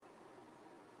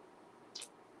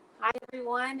Hi,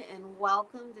 everyone, and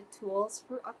welcome to Tools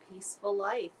for a Peaceful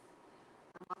Life.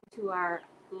 To our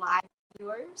live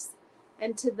viewers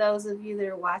and to those of you that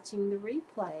are watching the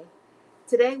replay.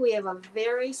 Today, we have a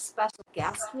very special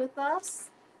guest with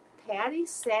us, Patty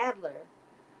Sadler.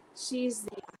 She's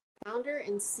the founder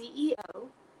and CEO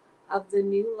of the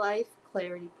New Life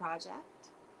Clarity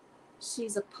Project.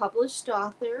 She's a published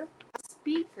author, a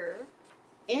speaker,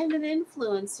 and an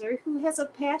influencer who has a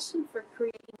passion for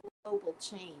creating global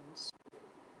change.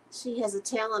 She has a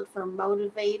talent for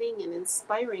motivating and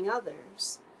inspiring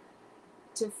others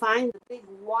to find the big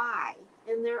why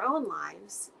in their own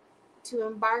lives, to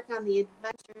embark on the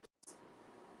adventures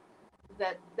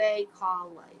that they call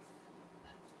life.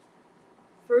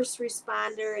 First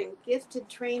responder and gifted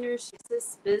trainer, she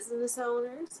assists business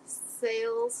owners,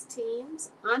 sales teams,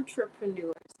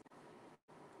 entrepreneurs,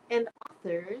 and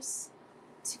authors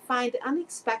to find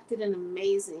unexpected and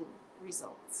amazing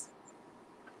results.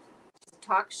 She's a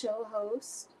talk show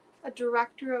host, a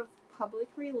director of public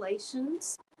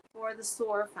relations for the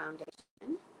SOAR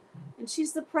Foundation, and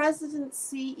she's the president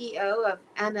CEO of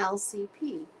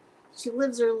NLCP. She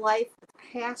lives her life with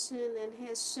passion and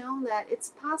has shown that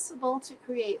it's possible to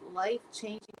create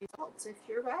life-changing results if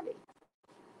you're ready.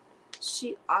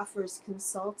 She offers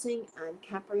consulting on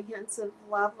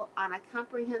a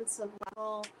comprehensive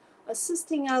level,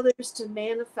 assisting others to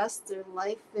manifest their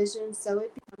life vision so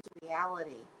it becomes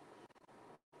reality.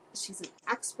 She's an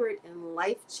expert in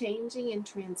life-changing and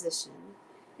transition,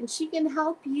 and she can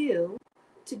help you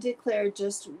to declare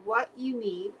just what you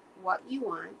need, what you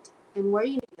want, and where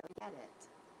you need to get it.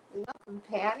 Welcome,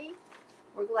 Patty.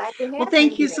 We're glad to Well, have you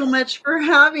thank you so here. much for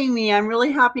having me. I'm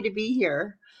really happy to be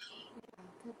here.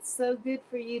 It's so good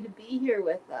for you to be here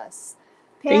with us.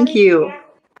 Thank Patty, you. our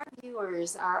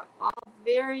viewers are all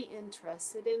very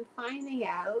interested in finding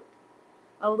out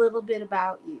a little bit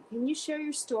about you. Can you share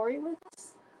your story with us?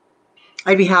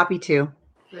 I'd be happy to.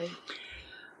 Great.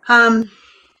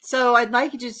 So I'd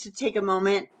like you just to take a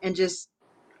moment and just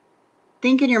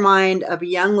think in your mind of a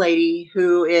young lady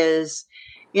who is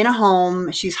in a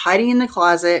home. She's hiding in the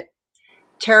closet,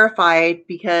 terrified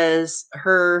because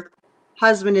her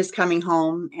husband is coming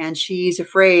home and she's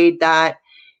afraid that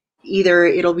either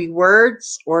it'll be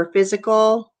words or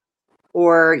physical,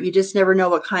 or you just never know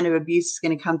what kind of abuse is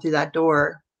going to come through that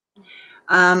door.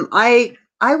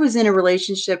 I was in a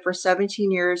relationship for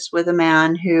 17 years with a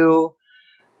man who,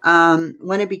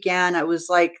 when it began, it was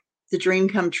like the dream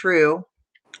come true,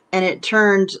 and it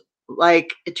turned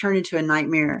into a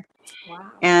nightmare.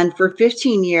 Wow. And for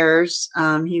 15 years,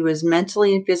 he was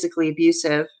mentally and physically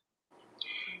abusive.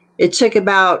 It took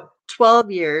about 12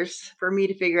 years for me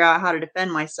to figure out how to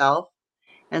defend myself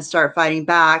and start fighting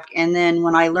back. And then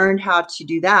when I learned how to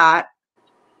do that,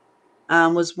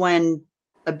 was when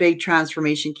a big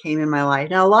transformation came in my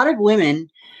life. Now, a lot of women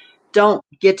don't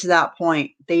get to that point.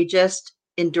 They just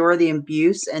endure the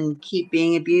abuse and keep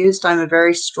being abused. I'm a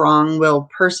very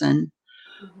strong-willed person,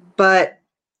 but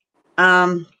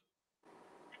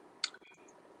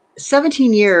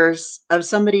 17 years of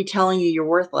somebody telling you you're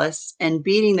worthless and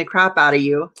beating the crap out of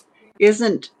you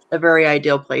isn't a very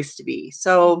ideal place to be.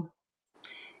 So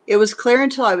it was clear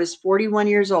until I was 41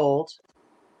 years old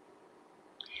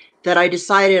that I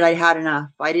decided I had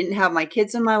enough. I didn't have my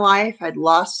kids in my life. I'd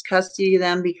lost custody of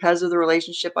them because of the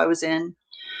relationship I was in.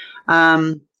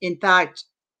 In fact,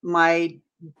 my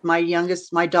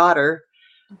youngest, my daughter,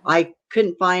 I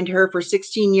couldn't find her for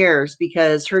 16 years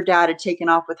because her dad had taken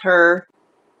off with her.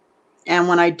 And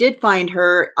when I did find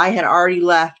her, I had already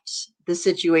left the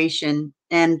situation,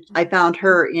 and I found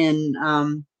her in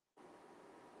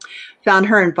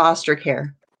foster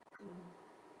care.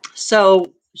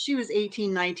 So she was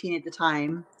 18, 19 at the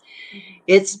time.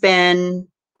 It's been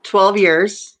 12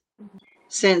 years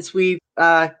since we've,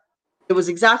 it was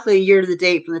exactly a year to the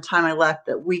date from the time I left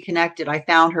that we connected. I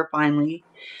found her finally.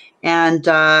 And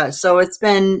so it's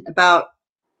been about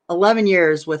 11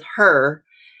 years with her,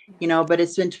 but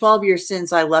it's been 12 years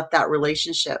since I left that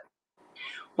relationship.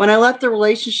 When I left the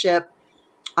relationship,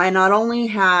 I not only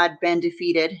had been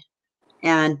defeated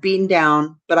and beaten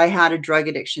down, but I had a drug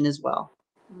addiction as well.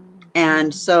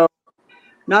 And so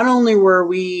not only were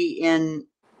we in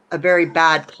a very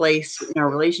bad place in our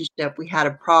relationship, we had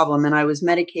a problem, and I was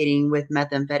medicating with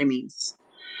methamphetamines.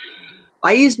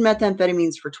 I used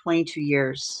methamphetamines for 22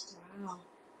 years. Wow.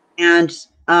 And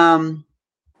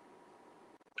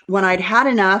when I'd had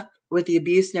enough with the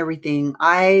abuse and everything,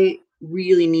 I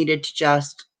really needed to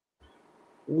just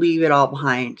leave it all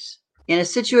behind. In a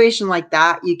situation like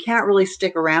that, you can't really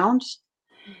stick around.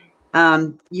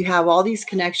 You have all these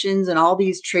connections and all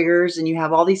these triggers, and you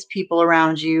have all these people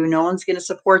around you. No one's going to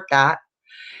support that.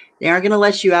 They aren't going to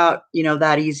let you out,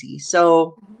 that easy.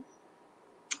 So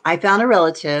I found a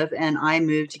relative and I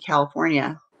moved to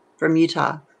California from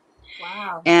Utah.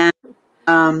 Wow. And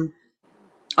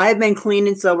I have been clean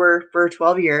and sober for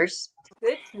 12 years.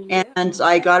 Good for you. And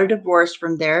I got a divorce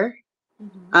from there.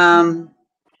 Mm-hmm.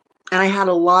 And I had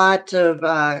a lot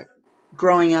of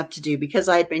growing up to do because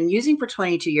I had been using for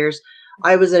 22 years.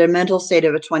 I was at a mental state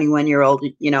of a 21-year-old.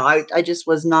 I just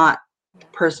was not the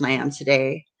person I am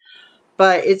today.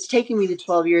 But it's taken me the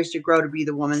 12 years to grow to be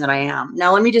the woman that I am.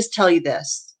 Now, let me just tell you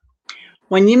this.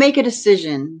 When you make a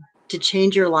decision to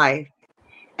change your life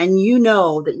and you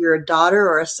know that you're a daughter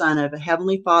or a son of a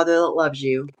heavenly Father that loves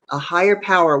you, a higher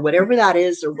power, whatever that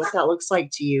is or what that looks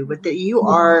like to you, but that you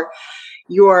are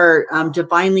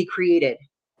divinely created,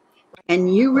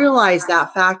 and you realize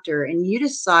that factor and you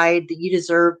decide that you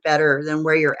deserve better than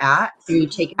where you're at and you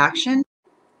take action,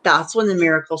 that's when the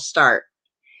miracles start.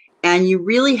 And you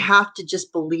really have to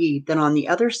just believe that on the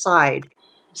other side,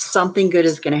 something good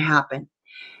is going to happen.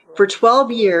 For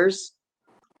 12 years,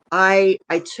 I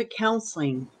took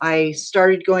counseling. I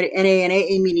started going to NA and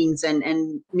AA meetings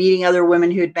and meeting other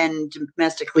women who had been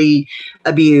domestically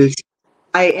abused.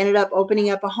 I ended up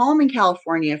opening up a home in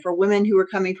California for women who were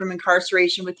coming from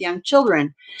incarceration with young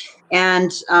children.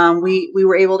 And we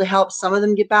were able to help some of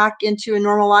them get back into a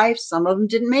normal life. Some of them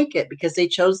didn't make it because they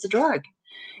chose the drug,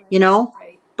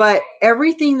 Right. But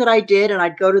everything that I did, and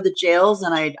I'd go to the jails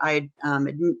and I'd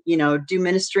do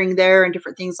ministering there and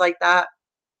different things like that.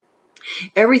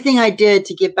 Everything I did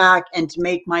to get back and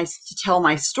to tell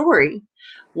my story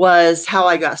was how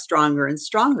I got stronger and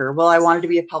stronger. Well, I wanted to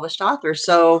be a published author.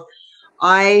 So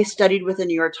I studied with a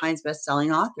New York Times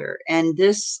bestselling author, and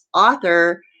this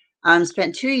author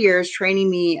spent 2 years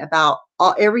training me about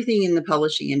everything in the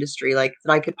publishing industry, like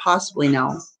that I could possibly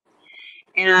know.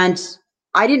 And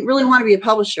I didn't really want to be a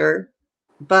publisher,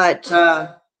 but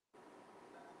I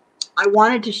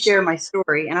wanted to share my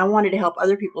story, and I wanted to help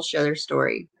other people share their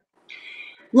story.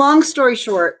 Long story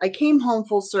short, I came home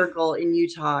full circle in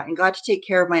Utah and got to take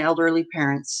care of my elderly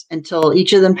parents until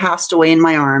each of them passed away in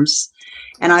my arms.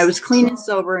 And I was clean and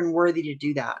sober and worthy to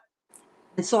do that.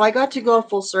 And so I got to go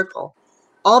full circle,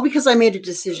 all because I made a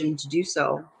decision to do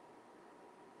so.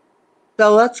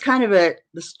 So that's kind of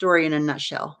the story in a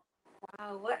nutshell.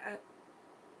 Wow, what an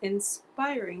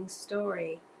inspiring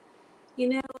story.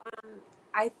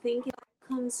 I think it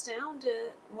comes down to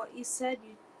what you said.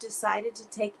 You decided to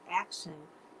take action,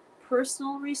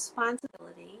 personal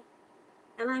responsibility,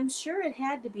 and I'm sure it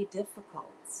had to be difficult.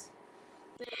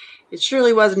 It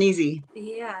surely wasn't easy.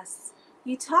 Yes.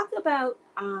 You talk about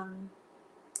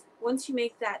once you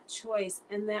make that choice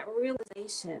and that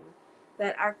realization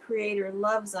that our Creator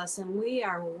loves us and we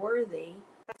are worthy,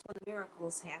 that's when the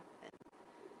miracles happen.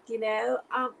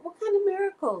 What kind of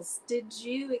miracles did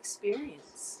you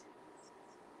experience?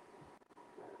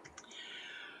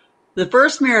 The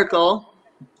first miracle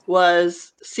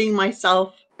was seeing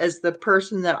myself as the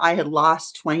person that I had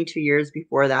lost 22 years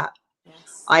before that.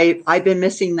 Yes. I've been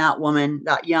missing that woman,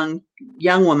 that young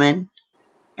woman,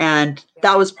 and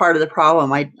that was part of the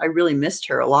problem. I really missed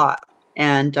her a lot,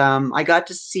 and I got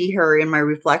to see her in my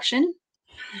reflection.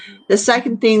 The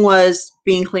second thing was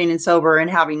being clean and sober and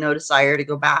having no desire to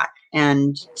go back.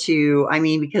 And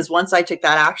because once I took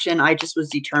that action, I just was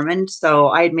determined. So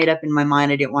I had made up in my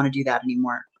mind I didn't want to do that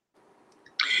anymore.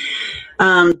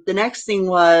 The next thing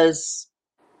was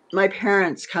my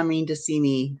parents coming to see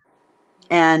me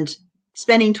and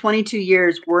spending 22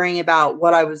 years worrying about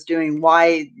what I was doing,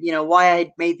 why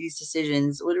I made these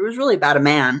decisions. It was really about a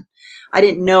man. I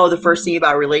didn't know the first thing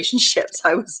about relationships.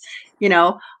 I was,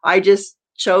 I just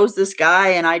chose this guy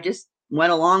and I just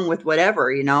went along with whatever,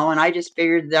 and I just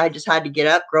figured that I just had to get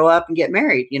up, grow up and get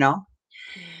married,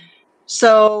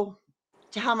 So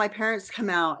to have my parents come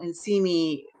out and see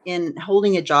me in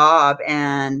holding a job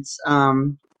and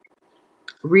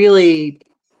really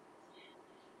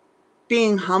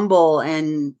being humble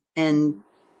and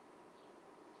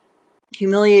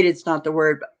humiliated is not the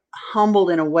word, but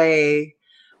humbled in a way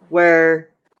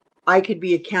where I could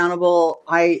be accountable.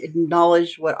 I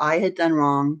acknowledged what I had done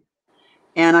wrong.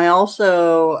 And I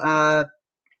also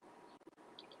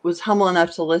was humble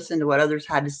enough to listen to what others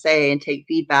had to say and take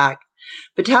feedback.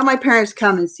 But to have my parents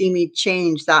come and see me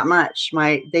change that much,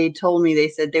 they told me, they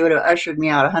said they would have ushered me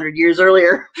out 100 years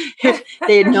earlier if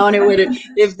they had known it would have,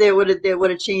 if they would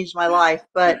have changed my life.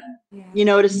 But,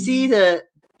 to see the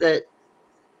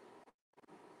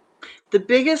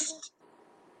biggest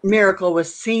miracle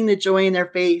was seeing the joy in their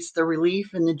face, the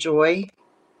relief and the joy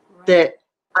that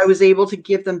I was able to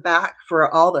give them back for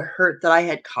all the hurt that I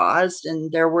had caused.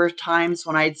 And there were times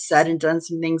when I'd said and done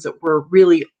some things that were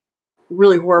really,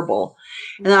 really horrible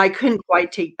and that I couldn't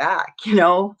quite take back, you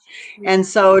know? And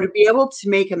so to be able to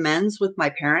make amends with my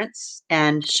parents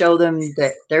and show them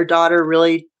that their daughter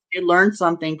really did learn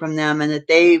something from them and that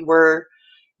they were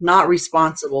not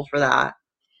responsible for that.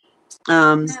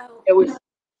 Now, It was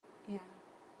yeah.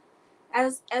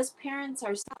 As parents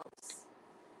ourselves,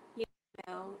 you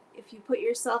know, if you put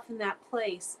yourself in that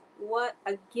place, what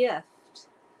a gift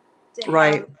to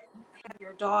right. have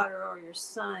your daughter or your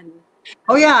son,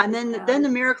 Oh yeah, and you then know, the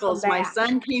come miracles. My back.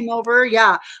 son came over.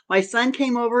 Yeah, my son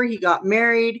came over. He got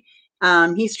married.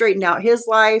 He straightened out his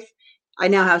life. I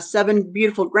now have 7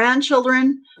 beautiful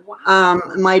grandchildren. Wow.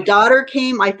 My daughter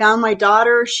came. I found my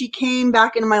daughter. She came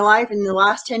back into my life. In the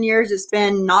last 10 years, it's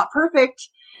been not perfect.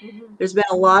 Mm-hmm. There's been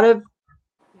a lot of,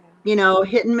 Yeah. you know,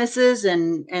 hit and misses,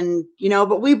 and you know,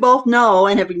 but we both know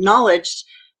and have acknowledged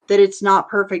that it's not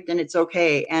perfect and it's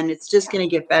okay and it's just going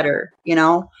to get better, you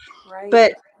know. Right.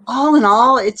 But all in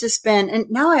all, it's just been, and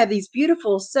now I have these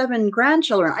beautiful 7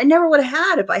 grandchildren I never would have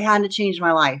had if I hadn't changed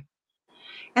my life.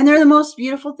 And they're the most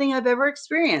beautiful thing I've ever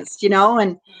experienced, you know,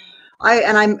 and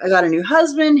I got a new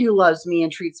husband who loves me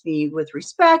and treats me with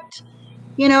respect.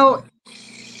 You know,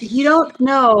 you don't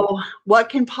know what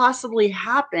can possibly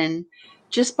happen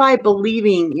just by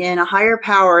believing in a higher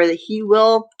power that he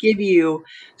will give you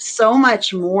so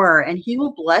much more and he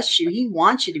will bless you. He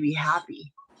wants you to be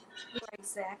happy. You're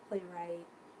exactly right.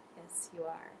 Yes, you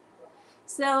are.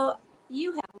 So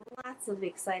you have lots of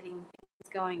exciting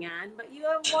things going on, but you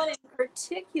have one in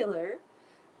particular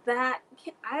that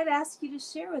I'd ask you to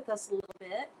share with us a little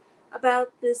bit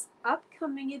about this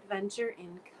upcoming adventure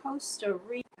in Costa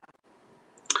Rica.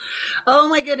 Oh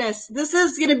my goodness, this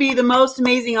is going to be the most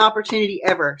amazing opportunity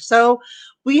ever. So,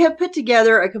 we have put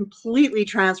together a completely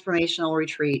transformational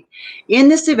retreat. In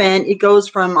this event, it goes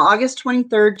from August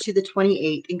 23rd to the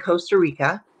 28th in Costa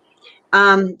Rica.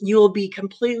 You will be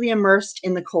completely immersed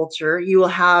in the culture. You will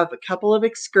have a couple of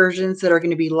excursions that are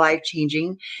going to be life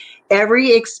changing.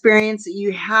 Every experience that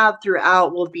you have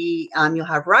throughout will be, you'll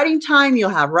have writing time, you'll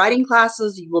have writing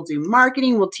classes, you will do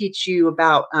marketing, we'll teach you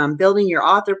about building your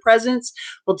author presence,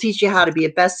 we'll teach you how to be a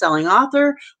best-selling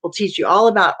author, we'll teach you all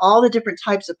about all the different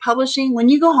types of publishing. When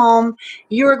you go home,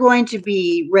 you're going to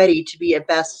be ready to be a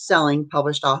best-selling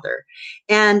published author.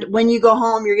 And when you go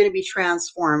home, you're going to be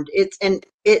transformed. It's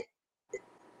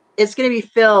going to be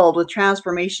filled with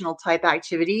transformational type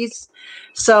activities.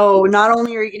 So not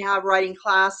only are you going to have writing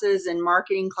classes and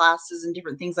marketing classes and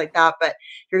different things like that, but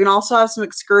you're going to also have some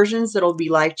excursions that'll be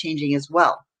life-changing as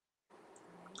well.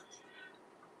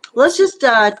 Let's just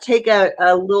take a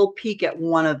little peek at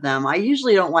one of them. I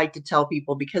usually don't like to tell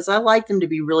people because I like them to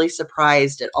be really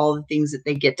surprised at all the things that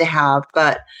they get to have.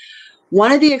 But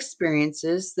one of the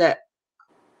experiences that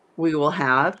we will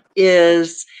have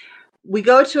is we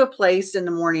go to a place in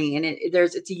the morning and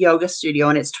it's a yoga studio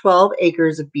and it's 12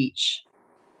 acres of beach.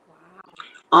 Wow.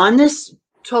 On this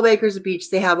 12 acres of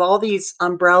beach, they have all these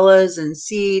umbrellas and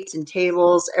seats and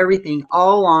tables, everything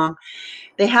all along.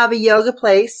 They have a yoga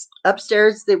place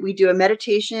upstairs that we do a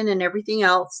meditation and everything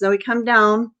else. Then we come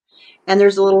down and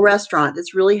there's a little restaurant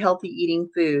that's really healthy eating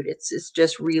food. It's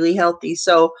just really healthy.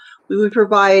 So we would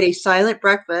provide a silent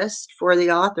breakfast for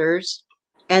the authors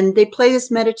and they play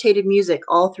this meditative music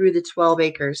all through the 12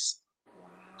 acres. Wow.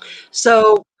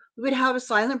 So we would have a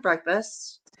silent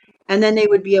breakfast, and then they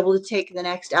would be able to take the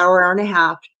next hour, hour and a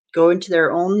half, go into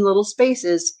their own little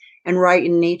spaces and write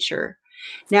in nature.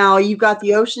 Now you've got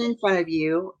the ocean in front of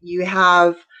you. You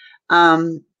have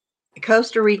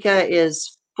Costa Rica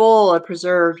is full of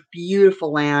preserved,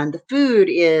 beautiful land. The food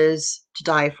is to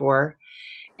die for.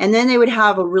 And then they would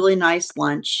have a really nice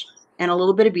lunch and a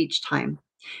little bit of beach time.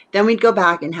 Then we'd go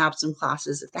back and have some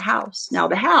classes at the house. Now,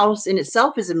 the house in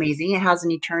itself is amazing. It has an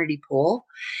eternity pool,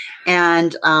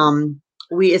 and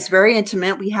it's very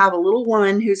intimate. We have a little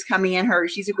woman who's coming in.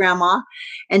 She's a grandma,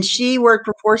 and she worked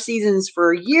for Four Seasons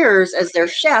for years as their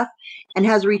chef and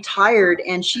has retired.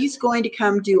 And she's going to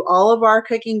come do all of our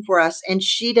cooking for us. And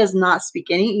she does not speak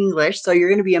any English, so you're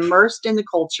going to be immersed in the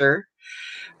culture.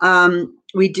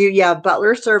 We do,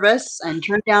 butler service and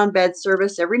turn down bed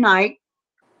service every night.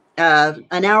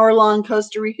 An hour-long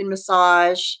Costa Rican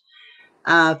massage.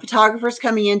 Photographers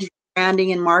coming in to do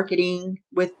branding and marketing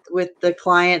with the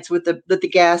clients, with the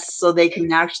guests, so they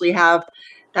can actually have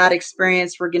that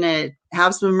experience. We're gonna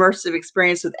have some immersive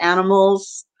experience with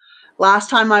animals.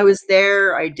 Last time I was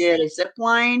there, I did a zip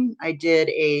line, I did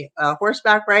a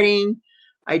horseback riding,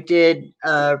 I did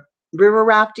river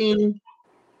rafting,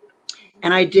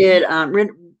 and I did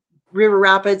river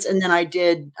rapids, and then I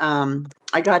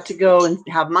got to go and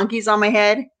have monkeys on my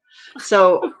head.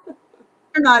 So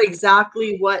they're not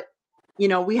exactly what,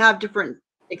 we have different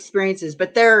experiences,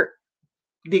 but they're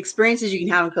the experiences you can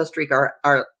have in Costa Rica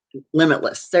are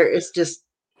limitless. There is just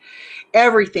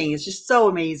everything is just so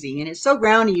amazing, and it's so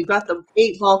grounding. You've got the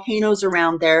 8 volcanoes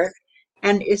around there,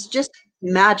 and it's just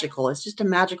magical. It's just a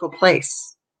magical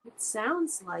place. It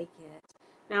sounds like it.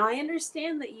 Now, I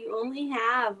understand that you only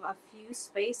have a few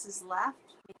spaces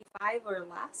left, maybe 5 or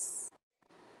less.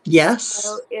 Yes.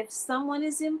 So, if someone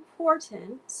is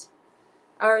important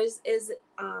or is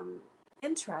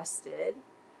interested,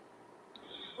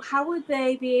 how would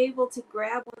they be able to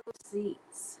grab one of those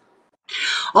seats?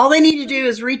 All they need to do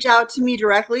is reach out to me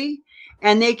directly,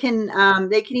 and they can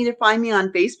either find me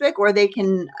on Facebook, or they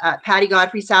can Patty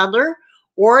Godfrey Sadler,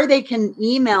 or they can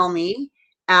email me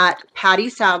at Patty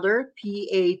Sadler,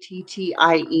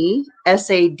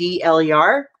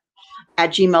 PATTIESADLER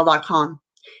 @gmail.com.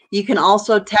 You can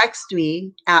also text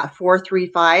me at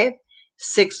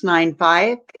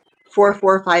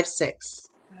 435-695-4456.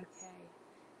 Okay.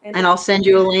 And I'll send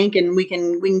you a link, and we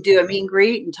can do a meet and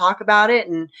greet and talk about it.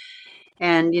 And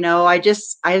I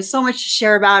have so much to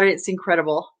share about it. It's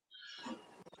incredible.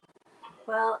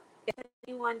 Well, if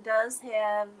anyone does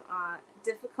have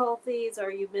difficulties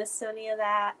or you missed any of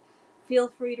that, feel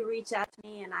free to reach out to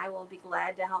me and I will be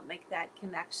glad to help make that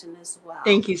connection as well.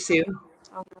 Thank you, Sue.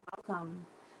 Oh, you're welcome.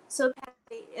 So,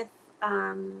 Patty, if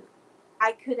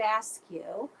I could ask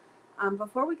you,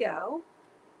 before we go,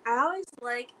 I always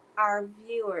like our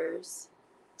viewers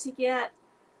to get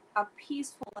a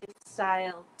peaceful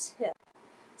lifestyle tip,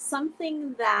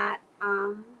 something that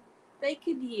they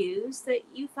could use that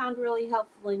you found really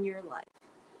helpful in your life.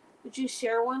 Would you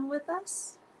share one with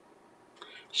us?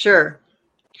 Sure.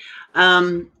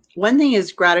 One thing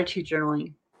is gratitude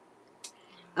journaling.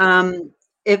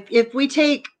 If we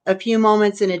take a few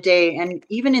moments in a day, and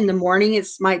even in the morning, it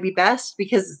might be best,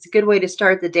 because it's a good way to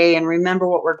start the day and remember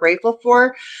what we're grateful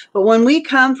for. But when we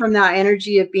come from that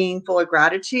energy of being full of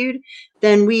gratitude,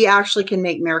 then we actually can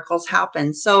make miracles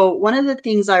happen. So one of the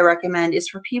things I recommend is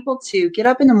for people to get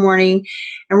up in the morning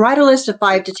and write a list of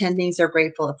 5 to 10 things they're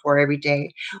grateful for every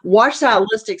day. Watch that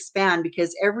list expand,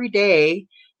 because every day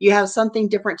you have something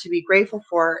different to be grateful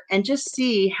for, and just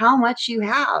see how much you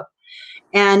have.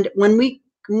 And when we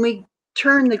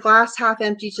turn the glass half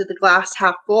empty to the glass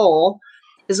half full,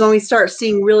 is when we start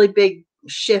seeing really big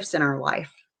shifts in our life.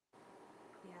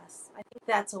 Yes, I think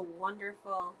that's a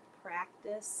wonderful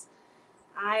practice.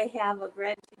 I have a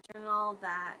gratitude journal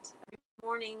that every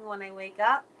morning when I wake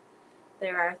up,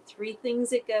 there are 3 things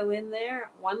that go in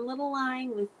there, one little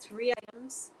line with 3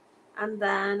 items. And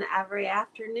then every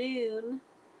afternoon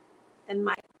in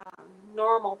my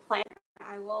normal planner,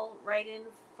 I will write in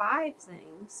 5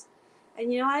 things.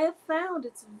 And I have found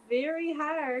it's very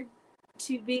hard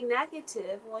to be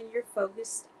negative when you're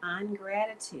focused on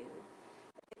gratitude.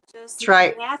 It just That's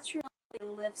right. naturally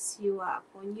lifts you up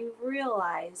when you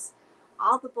realize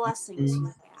all the blessings you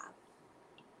have.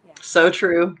 Yeah. So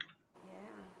true.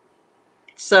 Yeah.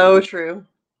 So true.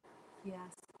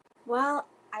 Yes. Well,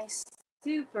 I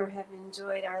super have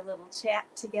enjoyed our little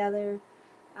chat together.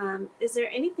 Is there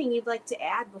anything you'd like to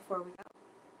add before we go?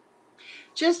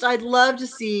 Just, I'd love to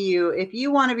see you. If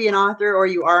you want to be an author, or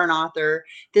you are an author,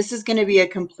 this is going to be a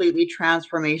completely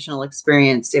transformational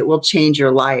experience. It will change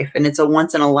your life, and it's a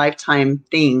once in a lifetime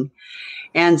thing.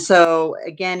 And so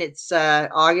again, it's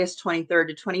August 23rd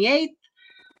to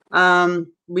 28th.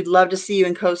 We'd love to see you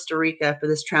in Costa Rica for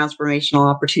this transformational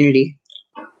opportunity.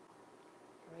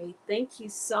 Great. Thank you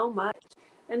so much.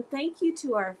 And thank you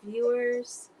to our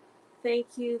viewers.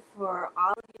 Thank you for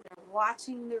all of you that are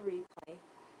watching the replay.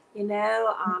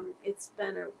 It's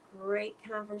been a great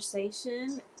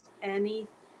conversation. Any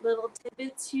little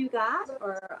tidbits you got,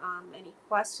 or any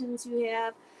questions you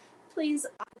have, please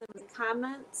add them in the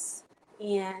comments.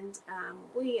 And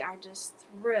we are just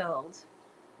thrilled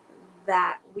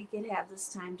that we could have this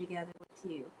time together with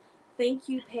you. Thank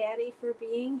you, Patty, for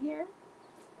being here.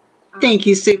 Thank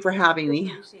you, Sue, for having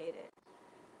me. Appreciate it.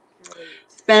 Great.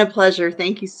 It's been a pleasure.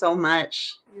 Thank you so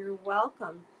much. You're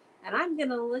welcome. And I'm going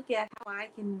to look at how I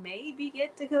can maybe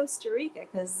get to Costa Rica,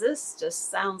 because this just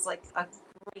sounds like a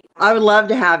great idea. I would love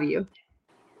to have you.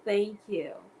 Thank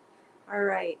you. All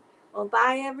right. Well,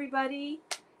 bye, everybody.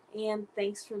 And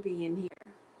thanks for being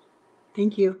here.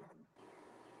 Thank you.